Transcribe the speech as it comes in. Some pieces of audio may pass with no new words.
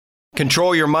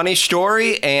Control your money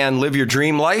story and live your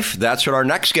dream life? That's what our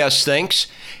next guest thinks.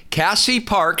 Cassie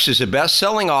Parks is a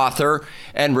best-selling author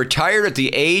and retired at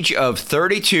the age of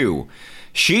 32.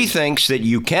 She thinks that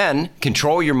you can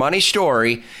control your money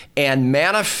story and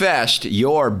manifest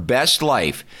your best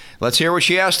life. Let's hear what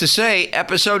she has to say.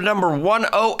 Episode number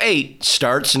 108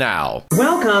 starts now.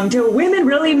 Welcome to Women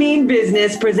Really Mean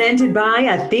Business, presented by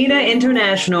Athena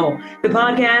International, the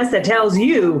podcast that tells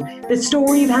you the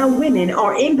story of how women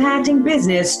are impacting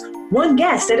business one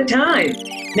guest at a time.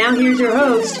 Now here's your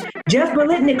host, Jeff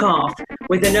Bolitnikoff,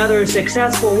 with another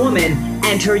successful woman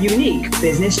and her unique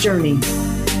business journey.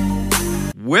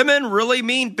 Women Really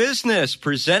Mean Business,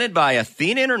 presented by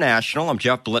Athena International. I'm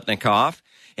Jeff Bolitnikoff,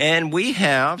 and we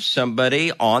have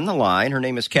somebody on the line. Her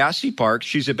name is Cassie Parks.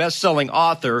 She's a best-selling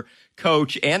author,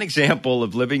 coach, and example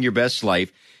of living your best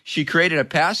life. She created a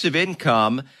passive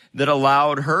income that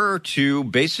allowed her to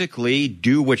basically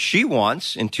do what she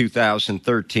wants in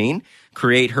 2013,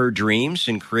 create her dreams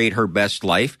and create her best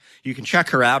life. You can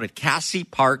check her out at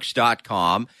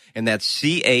CassieParks.com, and that's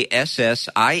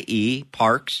C-A-S-S-I-E,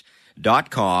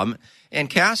 Parks.com. And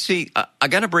Cassie, I'm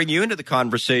going to bring you into the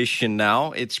conversation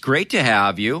now. It's great to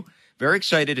have you. Very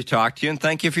excited to talk to you, and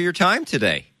thank you for your time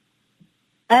today.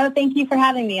 Oh, thank you for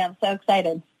having me. I'm so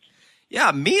excited.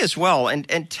 Yeah, me as well.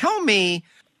 And tell me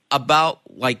about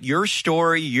like your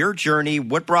story, your journey.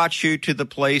 What brought you to the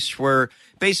place where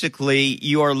basically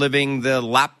you are living the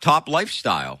laptop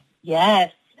lifestyle?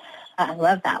 Yes, I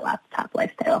love that laptop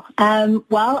lifestyle.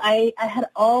 Well, I had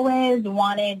always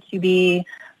wanted to be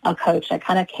a coach. I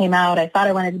kind of came out. I thought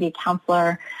I wanted to be a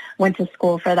counselor, went to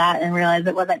school for that and realized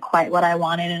it wasn't quite what I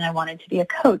wanted, and I wanted to be a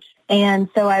coach. And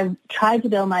so I tried to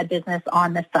build my business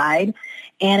on the side,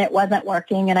 and it wasn't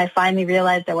working. And I finally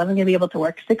realized I wasn't going to be able to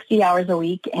work 60 hours a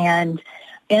week and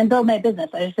build my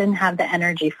business. I just didn't have the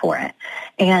energy for it.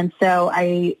 And so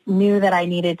I knew that I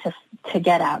needed to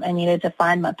get out. I needed to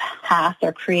find my path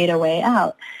or create a way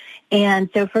out. And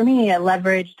so for me, I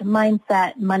leveraged money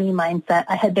mindset.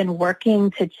 I had been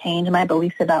working to change my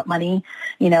beliefs about money.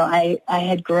 You know, I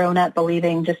had grown up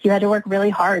believing just you had to work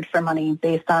really hard for money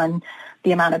based on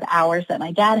the amount of hours that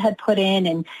my dad had put in,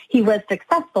 and he was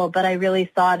successful, but I really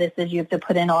saw this as you have to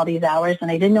put in all these hours, and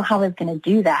I didn't know how I was going to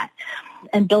do that.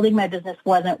 And building my business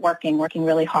wasn't working. Working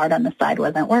really hard on the side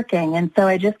wasn't working. And so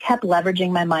I just kept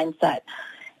leveraging my mindset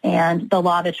and the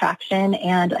law of attraction,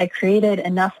 and I created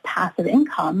enough passive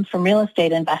income from real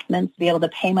estate investments to be able to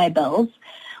pay my bills,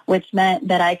 which meant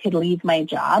that I could leave my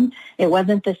job. It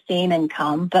wasn't the same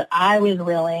income, but I was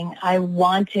willing. I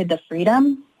wanted the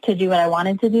freedom to do what I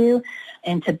wanted to do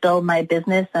and to build my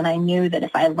business, and I knew that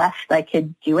if I left, I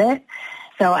could do it.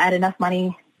 So I had enough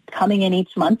money coming in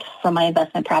each month from my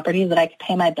investment properties that I could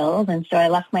pay my bills, and so I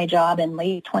left my job in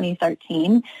late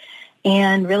 2013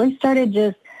 and really started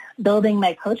just building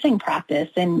my coaching practice.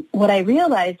 And what I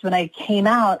realized when I came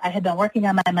out, I had been working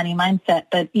on my money mindset,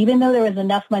 but even though there was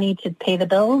enough money to pay the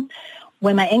bills,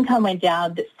 when my income went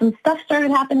down, some stuff started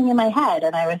happening in my head.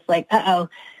 And I was like, uh-oh,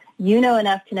 you know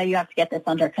enough to know you have to get this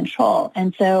under control.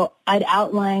 And so I'd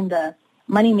outlined the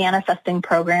money manifesting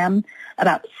program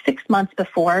about 6 months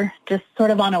before, just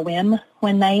sort of on a whim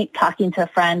one night, talking to a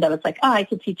friend. I was like, I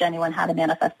could teach anyone how to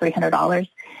manifest $300.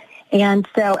 And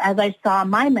so as I saw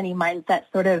my money mindset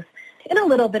sort of in a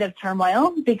little bit of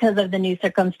turmoil because of the new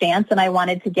circumstance, and I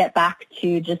wanted to get back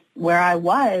to just where I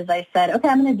was, I said, okay,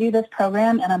 I'm going to do this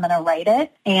program and I'm going to write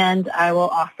it and I will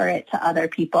offer it to other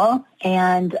people.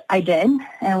 And I did.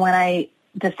 And when I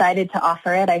decided to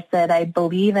offer it, I said, I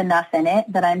believe enough in it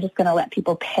that I'm just going to let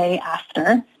people pay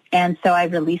after. And so I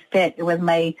released it. It was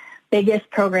my biggest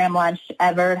program launch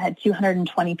ever. It had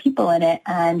 220 people in it.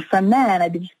 And from then, I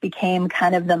just became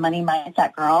kind of the money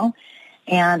mindset girl.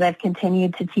 And I've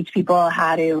continued to teach people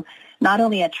how to not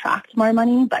only attract more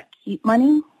money, but keep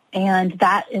money. And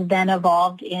that is then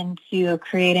evolved into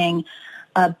creating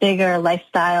a bigger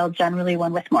lifestyle, generally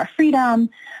one with more freedom.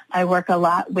 I work a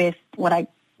lot with what I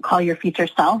call your future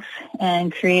self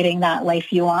and creating that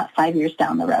life you want 5 years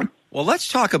down the road. Well, let's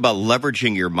talk about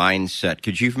leveraging your mindset,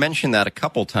 because you've mentioned that a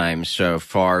couple times so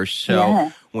far.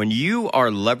 So when you are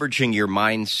leveraging your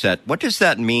mindset, what does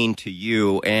that mean to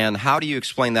you, and how do you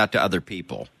explain that to other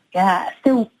people? Yeah,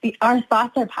 so our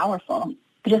thoughts are powerful.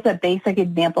 Just a basic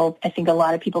example I think a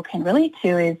lot of people can relate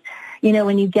to is, you know,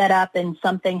 when you get up and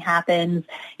something happens,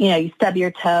 you know, you stub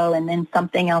your toe and then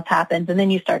something else happens, and then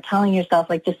you start telling yourself,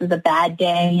 like, this is a bad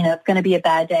day, you know, it's going to be a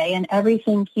bad day, and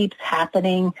everything keeps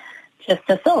happening to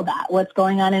fulfill that. What's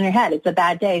going on in your head? It's a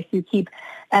bad day. So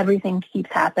everything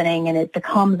keeps happening and it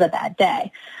becomes a bad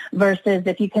day. Versus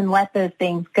if you can let those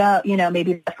things go, you know,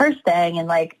 maybe the first day and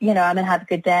like, you know, I'm going to have a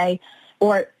good day.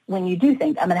 Or when you do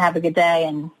think, I'm going to have a good day,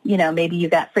 and, maybe you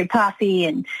got free coffee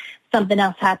and something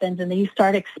else happens, and then you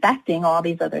start expecting all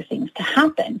these other things to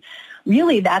happen.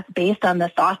 Really, that's based on the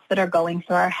thoughts that are going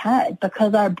through our head,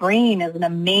 because our brain is an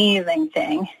amazing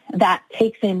thing that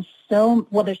takes in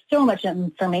there's so much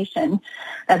information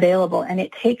available, and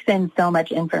it takes in so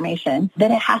much information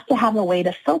that it has to have a way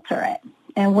to filter it.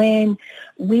 And when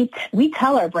we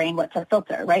tell our brain what to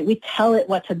filter, right? We tell it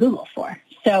what to Google for.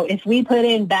 So if we put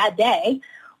in bad day,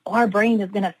 our brain is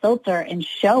going to filter and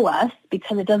show us,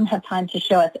 because it doesn't have time to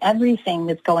show us everything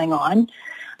that's going on.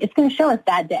 It's going to show us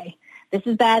bad day. This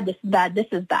is bad, this is bad, this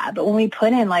is bad. But when we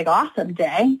put in like awesome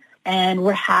day and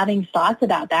we're having thoughts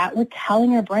about that, we're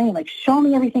telling our brain, like, show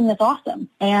me everything that's awesome.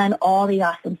 And all the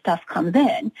awesome stuff comes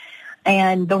in.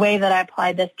 And the way that I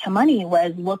applied this to money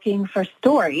was looking for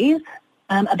stories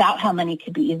about how money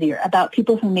could be easier, about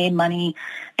people who made money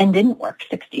and didn't work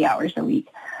 60 hours a week,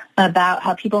 about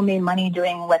how people made money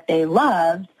doing what they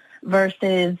loved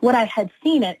versus what I had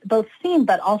both seen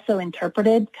but also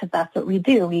interpreted, because that's what we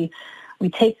do. We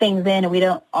take things in,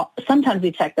 and sometimes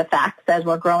we check the facts as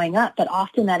we're growing up, but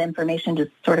often that information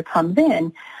just sort of comes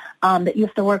in that you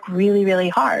have to work really, really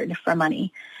hard for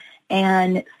money.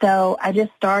 And so I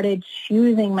just started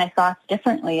choosing my thoughts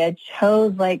differently. I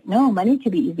chose no, money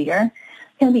could be easier.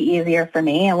 It's going to be easier for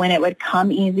me. And when it would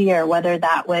come easier, whether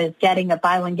that was getting a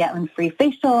buy one, get one free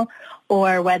facial,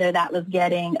 or whether that was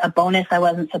getting a bonus I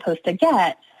wasn't supposed to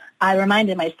get, I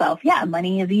reminded myself, yeah,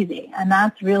 money is easy. And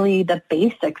that's really the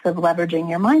basics of leveraging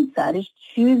your mindset, is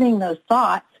choosing those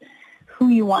thoughts, who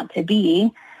you want to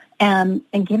be, and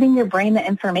giving your brain the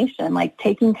information, like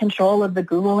taking control of the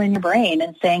Google in your brain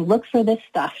and saying, look for this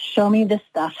stuff, show me this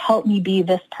stuff, help me be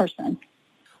this person.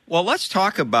 Well, let's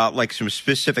talk about some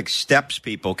specific steps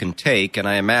people can take. And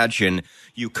I imagine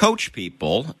you coach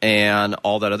people and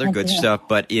all that other good stuff.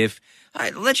 But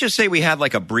let's just say we had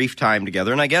a brief time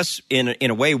together, and I guess in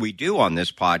a way we do on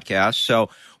this podcast. So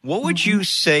what would you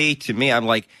say to me? I'm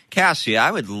like, Cassie,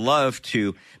 I would love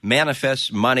to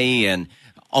manifest money and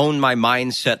own my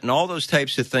mindset and all those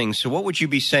types of things. So what would you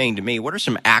be saying to me? What are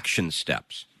some action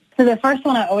steps? So the first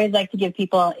one I always like to give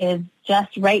people is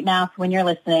just right now, when you're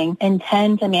listening,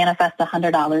 intend to manifest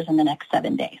 $100 in the next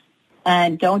 7 days.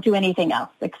 And don't do anything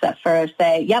else except for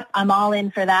say, yep, I'm all in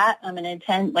for that. I'm going to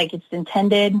intend, it's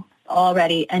intended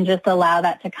already, and just allow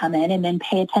that to come in and then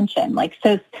pay attention.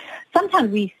 So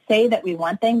sometimes we say that we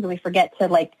want things, and we forget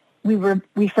to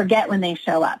we forget when they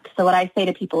show up. So what I say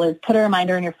to people is put a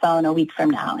reminder on your phone a week from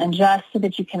now, and just so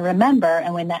that you can remember,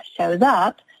 and when that shows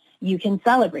up, you can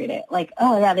celebrate it.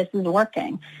 Oh yeah, this is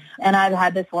working. And I've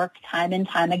had this work time and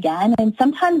time again. And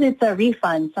sometimes it's a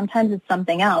refund, sometimes it's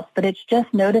something else, but it's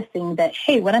just noticing that,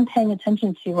 hey, what I'm paying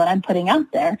attention to, what I'm putting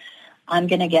out there, I'm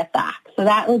going to get back. So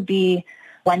that would be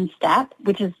one step,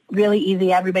 which is really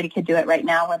easy. Everybody could do it right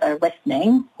now when they're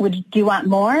listening. Do you want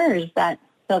more, or is that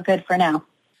still good for now?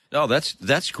 No,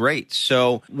 that's great.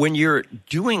 So when you're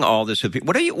doing all this with people,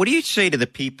 what do you say to the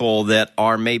people that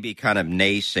are maybe kind of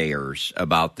naysayers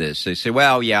about this? They say,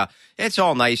 well, yeah, it's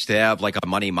all nice to have a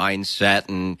money mindset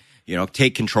and,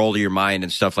 take control of your mind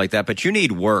and stuff like that, but you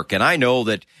need work. And I know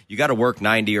that you got to work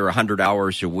 90 or 100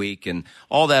 hours a week and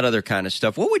all that other kind of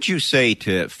stuff. What would you say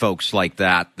to folks like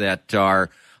that are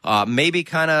maybe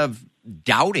kind of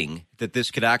doubting that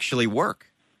this could actually work?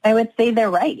 I would say they're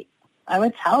right. I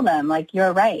would tell them,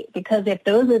 you're right, because if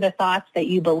those are the thoughts that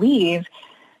you believe,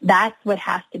 that's what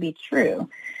has to be true.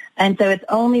 And so it's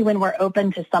only when we're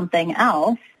open to something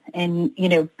else, and,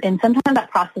 and sometimes that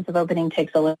process of opening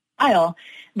takes a little while,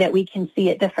 that we can see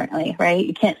it differently, right?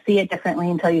 You can't see it differently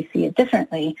until you see it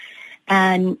differently.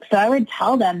 And so I would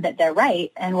tell them that they're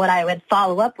right. And what I would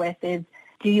follow up with is,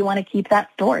 do you want to keep that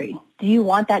story? Do you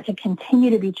want that to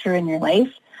continue to be true in your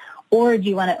life? Or do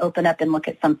you want to open up and look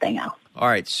at something else? All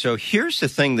right. So here's the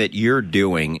thing that you're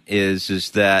doing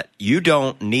is that you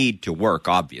don't need to work,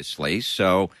 obviously.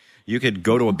 So you could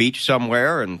go to a beach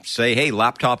somewhere and say, hey,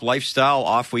 laptop lifestyle,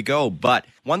 off we go. But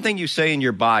one thing you say in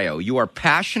your bio, you are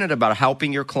passionate about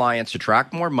helping your clients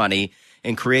attract more money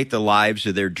and create the lives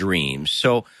of their dreams.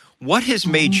 So what has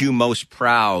made you most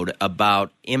proud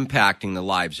about impacting the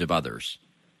lives of others?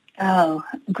 Oh,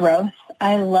 growth.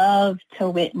 I love to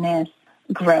witness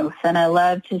growth, and I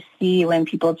love to see when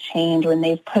people change, when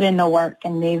they've put in the work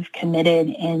and they've committed,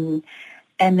 and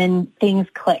then things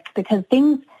click, because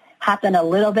things happen a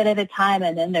little bit at a time,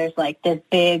 and then there's this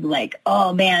big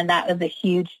oh man, that was a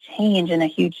huge change and a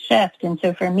huge shift. And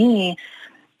so for me,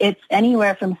 it's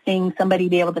anywhere from seeing somebody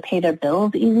be able to pay their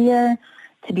bills easier,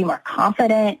 to be more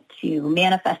confident, to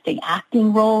manifesting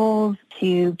acting roles,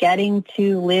 to getting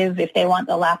to live, if they want,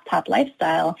 the laptop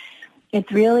lifestyle.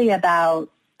 It's really about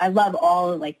I love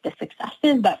all like the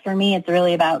successes, but for me, it's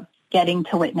really about getting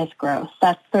to witness growth.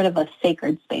 That's sort of a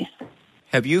sacred space.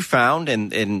 Have you found,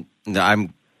 and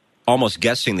I'm almost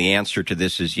guessing the answer to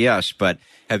this is yes, but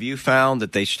have you found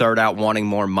that they start out wanting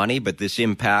more money, but this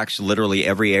impacts literally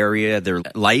every area of their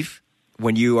life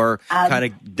when you are kind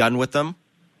of done with them?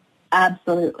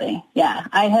 Absolutely. Yeah.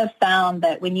 I have found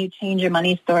that when you change your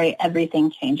money story,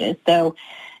 everything changes. So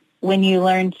when you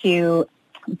learn to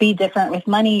be different with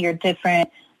money, you're different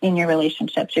in your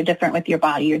relationships, you're different with your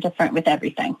body, you're different with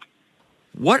everything.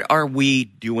 What are we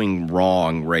doing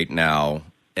wrong right now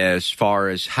as far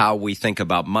as how we think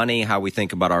about money, how we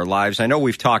think about our lives? I know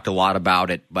we've talked a lot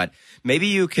about it, but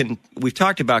maybe we've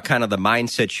talked about kind of the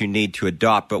mindsets you need to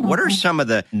adopt, but what are some of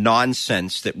the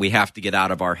nonsense that we have to get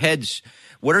out of our heads?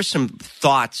 What are some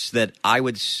thoughts that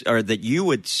that you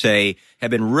would say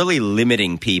have been really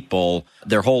limiting people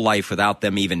their whole life without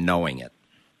them even knowing it?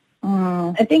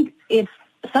 I think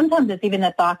sometimes it's even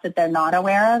the thoughts that they're not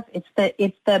aware of.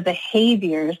 It's the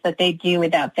behaviors that they do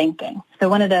without thinking. So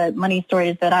one of the money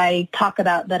stories that I talk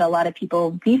about that a lot of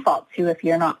people default to if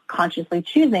you're not consciously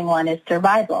choosing one is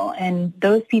survival. And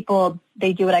those people,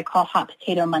 they do what I call hot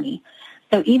potato money.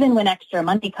 So even when extra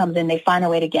money comes in, they find a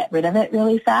way to get rid of it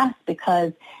really fast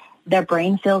because their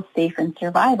brain feels safe in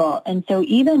survival. And so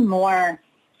even more,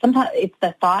 sometimes it's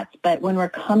the thoughts, but when we're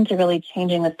come to really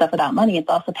changing the stuff about money, it's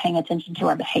also paying attention to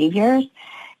our behaviors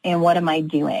and what am I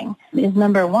doing is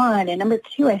number one. And number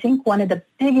two, I think one of the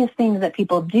biggest things that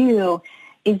people do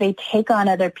is they take on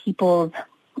other people's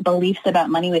beliefs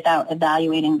about money without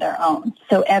evaluating their own.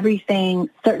 So certain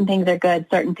things are good,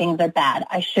 certain things are bad.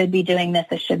 I should be doing this,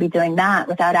 I should be doing that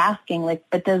without asking,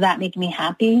 but does that make me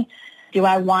happy? Do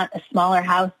I want a smaller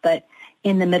house, but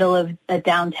in the middle of a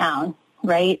downtown?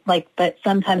 Right? But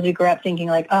sometimes we grow up thinking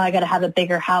I got to have a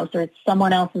bigger house, or it's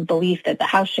someone else's belief that the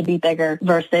house should be bigger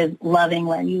versus loving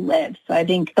where you live. So I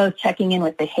think both checking in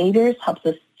with behaviors helps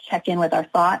us check in with our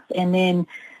thoughts, and then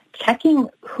checking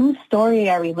whose story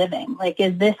are we living?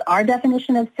 Is this our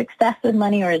definition of success with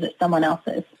money, or is it someone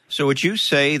else's? So would you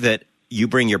say that you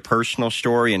bring your personal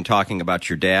story in talking about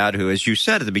your dad, who, as you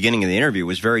said at the beginning of the interview,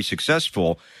 was very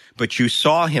successful, but you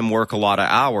saw him work a lot of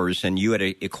hours and you had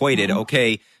equated,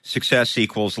 okay, success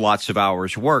equals lots of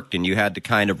hours worked, and you had to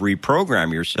kind of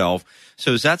reprogram yourself.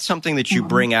 So is that something that you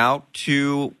bring out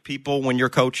to people when you're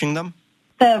coaching them?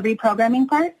 The reprogramming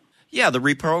part? Yeah, the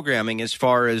reprogramming as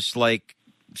far as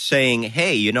saying,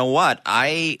 hey, you know what,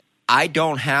 I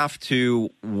don't have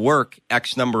to work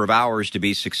X number of hours to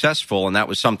be successful, and that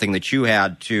was something that you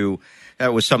had to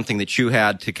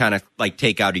kind of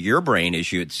take out of your brain,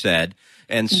 as you had said.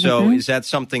 And so is that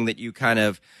something that you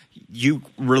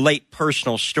relate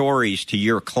personal stories to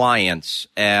your clients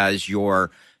as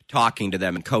you're talking to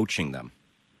them and coaching them?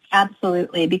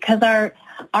 Absolutely, because our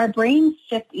brains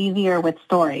shift easier with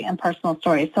story and personal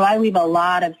stories. So I weave a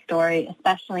lot of story,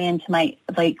 especially into my,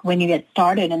 when you get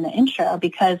started in the intro,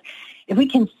 because if we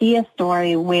can see a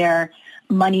story where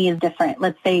money is different,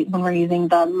 let's say when we're using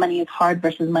the money is hard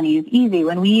versus money is easy,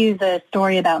 when we use a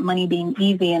story about money being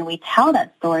easy and we tell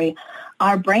that story,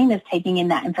 our brain is taking in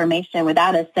that information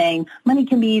without us saying, money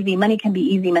can be easy, money can be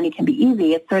easy, money can be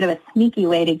easy. It's sort of a sneaky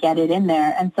way to get it in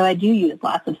there. And so I do use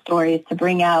lots of stories to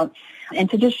bring out and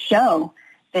to just show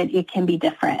that it can be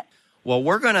different. Well,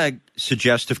 we're going to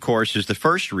suggest, of course, as the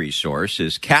first resource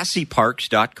is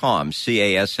CassieParks.com,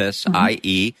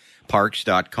 CASSIE,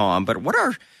 Parks.com. But what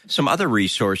are some other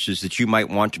resources that you might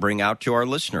want to bring out to our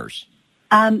listeners?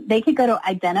 They could go to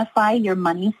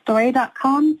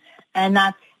identifyyourmoneystory.com, and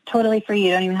that's totally free.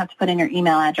 You don't even have to put in your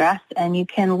email address, and you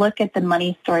can look at the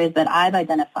money stories that I've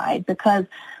identified, because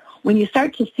when you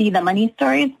start to see the money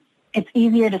stories, it's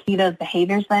easier to see those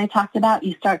behaviors that I talked about.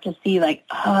 You start to see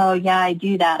oh, yeah, I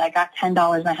do that. I got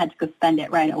 $10 and I had to go spend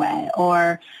it right away.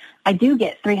 Or I do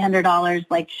get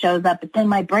 $300 shows up, but then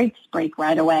my brakes break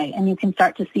right away. And you can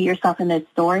start to see yourself in those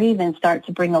stories and start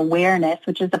to bring awareness,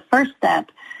 which is the first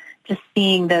step to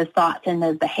seeing those thoughts and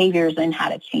those behaviors and how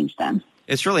to change them.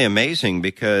 It's really amazing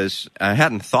because I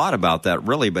hadn't thought about that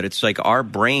really, but it's our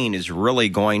brain is really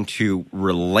going to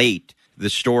relate the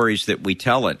stories that we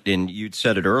tell it. And you'd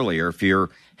said it earlier, if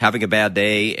you're having a bad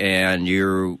day and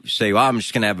you say, well, I'm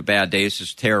just going to have a bad day, this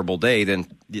is a terrible day, then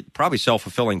it's probably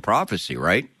self-fulfilling prophecy,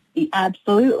 right?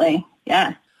 Absolutely,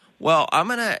 yeah. Well, I'm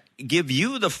going to give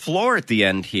you the floor at the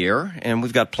end here, and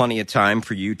we've got plenty of time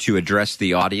for you to address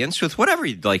the audience with whatever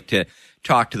you'd like to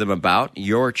talk to them about,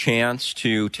 your chance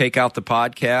to take out the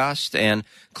podcast and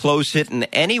close it in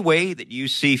any way that you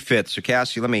see fit. So,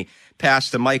 Cassie, let me pass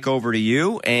the mic over to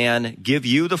you and give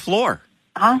you the floor.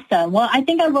 Awesome. Well, I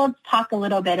think I will talk a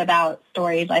little bit about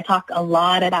stories. I talk a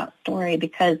lot about story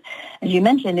because, as you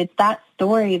mentioned, it's that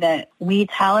story that we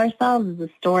tell ourselves is the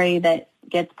story that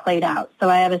gets played out. So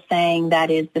I have a saying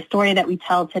that is, the story that we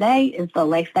tell today is the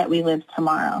life that we live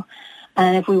tomorrow.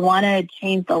 And if we want to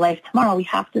change the life tomorrow, we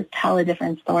have to tell a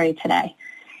different story today.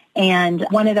 And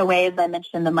one of the ways I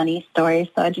mentioned the money story,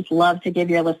 so I just love to give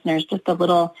your listeners just a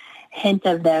little hint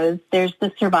of those. There's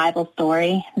the survival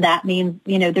story. That means,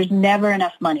 there's never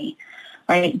enough money,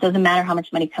 right? It doesn't matter how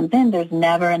much money comes in. There's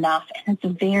never enough. And it's a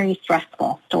very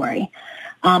stressful story.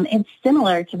 It's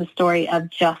similar to the story of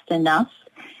just enough,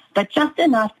 but just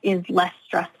enough is less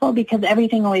stressful because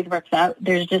everything always works out.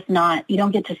 There's just not, you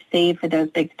don't get to save for those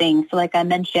big things. So like I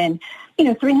mentioned,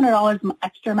 $300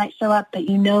 extra might show up, but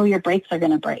your brakes are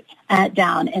going to break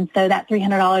down. And so that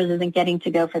 $300 isn't getting to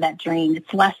go for that dream.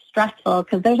 It's less stressful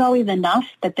because there's always enough,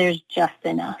 but there's just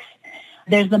enough.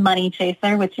 There's the money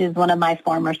chaser, which is one of my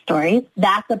former stories.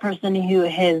 That's a person who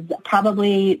has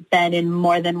probably been in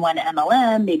more than one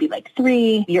MLM, maybe like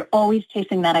 3. You're always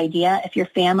chasing that idea. If your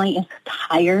family is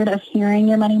tired of hearing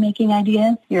your money-making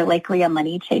ideas, you're likely a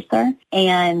money chaser.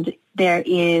 And there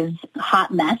is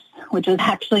Hot Mess, which was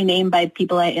actually named by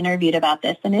people I interviewed about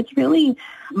this. And it's really,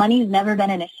 money's never been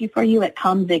an issue for you. It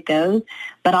comes, it goes.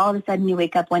 But all of a sudden you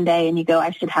wake up one day and you go,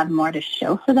 I should have more to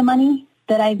show for the money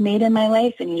that I've made in my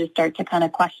life. And you just start to kind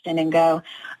of question and go,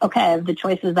 okay, the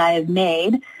choices I have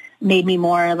made me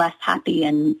more or less happy,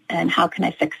 and how can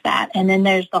I fix that? And then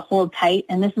there's the hold tight.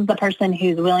 And this is the person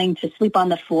who's willing to sleep on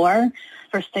the floor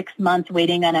for 6 months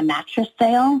waiting on a mattress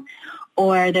sale,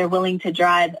 or they're willing to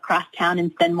drive across town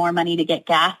and spend more money to get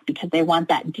gas because they want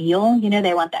that deal.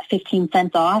 They want that 15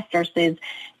 cents off versus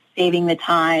saving the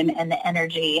time and the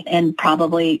energy and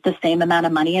probably the same amount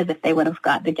of money as if they would have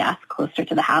got the gas closer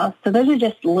to the house. So those are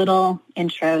just little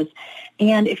intros.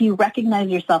 And if you recognize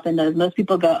yourself in those, most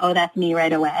people go, oh, that's me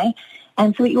right away.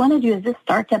 And so what you want to do is just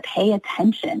start to pay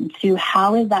attention to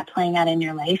how is that playing out in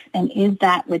your life, and is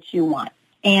that what you want?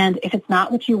 And if it's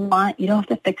not what you want, you don't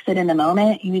have to fix it in the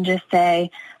moment. You can just say,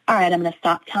 all right, I'm going to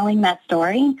stop telling that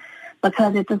story,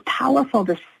 because it's as powerful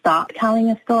to stop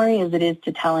telling a story as it is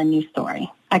to tell a new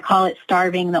story. I call it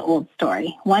starving the old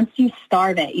story. Once you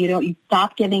starve it, you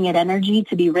stop giving it energy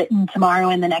to be written tomorrow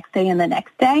and the next day and the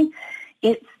next day.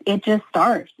 It just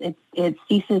starves. It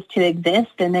ceases to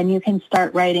exist, and then you can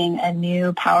start writing a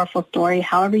new powerful story,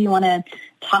 however you want to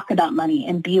talk about money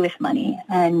and be with money.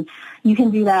 And you can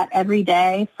do that every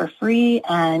day for free,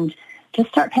 and just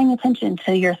start paying attention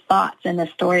to your thoughts and the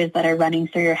stories that are running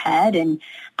through your head, and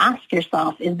ask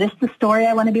yourself, is this the story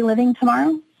I want to be living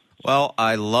tomorrow? Well,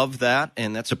 I love that,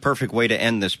 and that's a perfect way to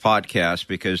end this podcast,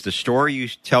 because the story you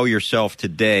tell yourself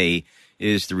today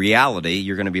is the reality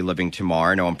you're going to be living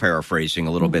tomorrow. I know I'm paraphrasing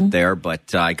a little bit there,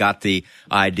 but I got the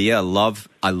idea.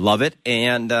 I love it.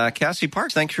 And Cassie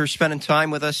Parks, thanks for spending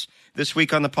time with us this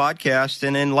week on the podcast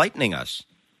and enlightening us.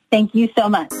 Thank you so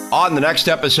much. On the next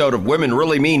episode of Women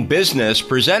Really Mean Business,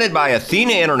 presented by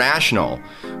Athena International,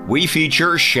 we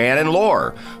feature Shannon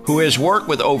Lohr, who has worked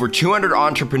with over 200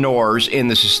 entrepreneurs in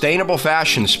the sustainable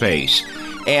fashion space.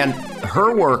 And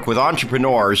her work with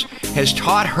entrepreneurs has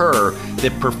taught her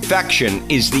that perfection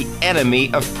is the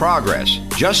enemy of progress.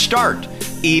 Just start,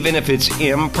 even if it's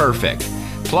imperfect.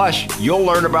 Plus, you'll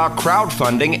learn about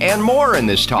crowdfunding and more in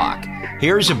this talk.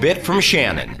 Here's a bit from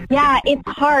Shannon. Yeah, it's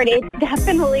hard. It's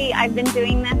definitely, I've been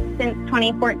doing this since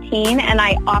 2014, and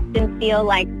I often feel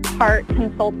like part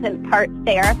consultant, part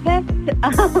therapist,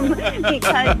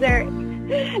 because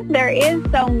there is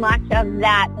so much of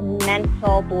that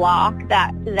mental block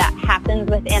that happens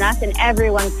within us, and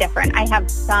everyone's different. I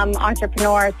have some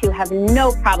entrepreneurs who have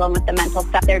no problem with the mental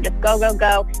stuff. They're just go, go,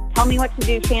 go. Tell me what to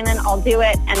do, Shannon. I'll do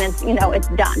it. And it's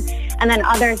done. And then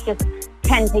others just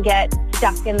tend to get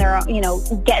stuck in their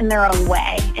own, get in their own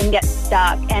way and get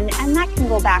stuck. And that can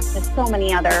go back to so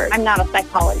many other, I'm not a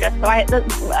psychologist, so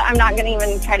I'm not going to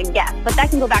even try to guess, but that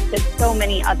can go back to so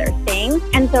many other things.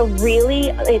 And so really,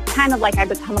 it's kind of like I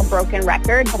become a broken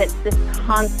record, but it's this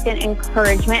constant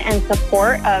encouragement and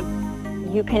support of,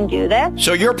 you can do this.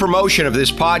 So your promotion of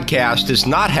this podcast does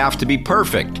not have to be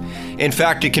perfect. In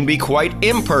fact, it can be quite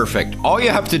imperfect. All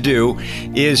you have to do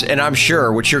is, and I'm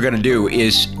sure what you're going to do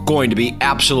is going to be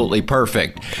absolutely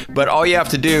perfect, but all you have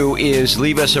to do is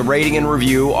leave us a rating and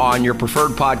review on your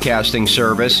preferred podcasting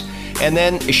service, and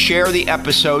then share the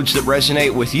episodes that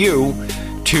resonate with you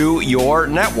to your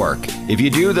network. If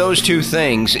you do those two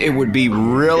things, it would be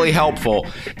really helpful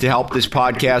to help this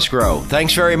podcast grow.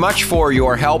 Thanks very much for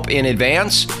your help in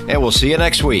advance, and we'll see you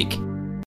next week.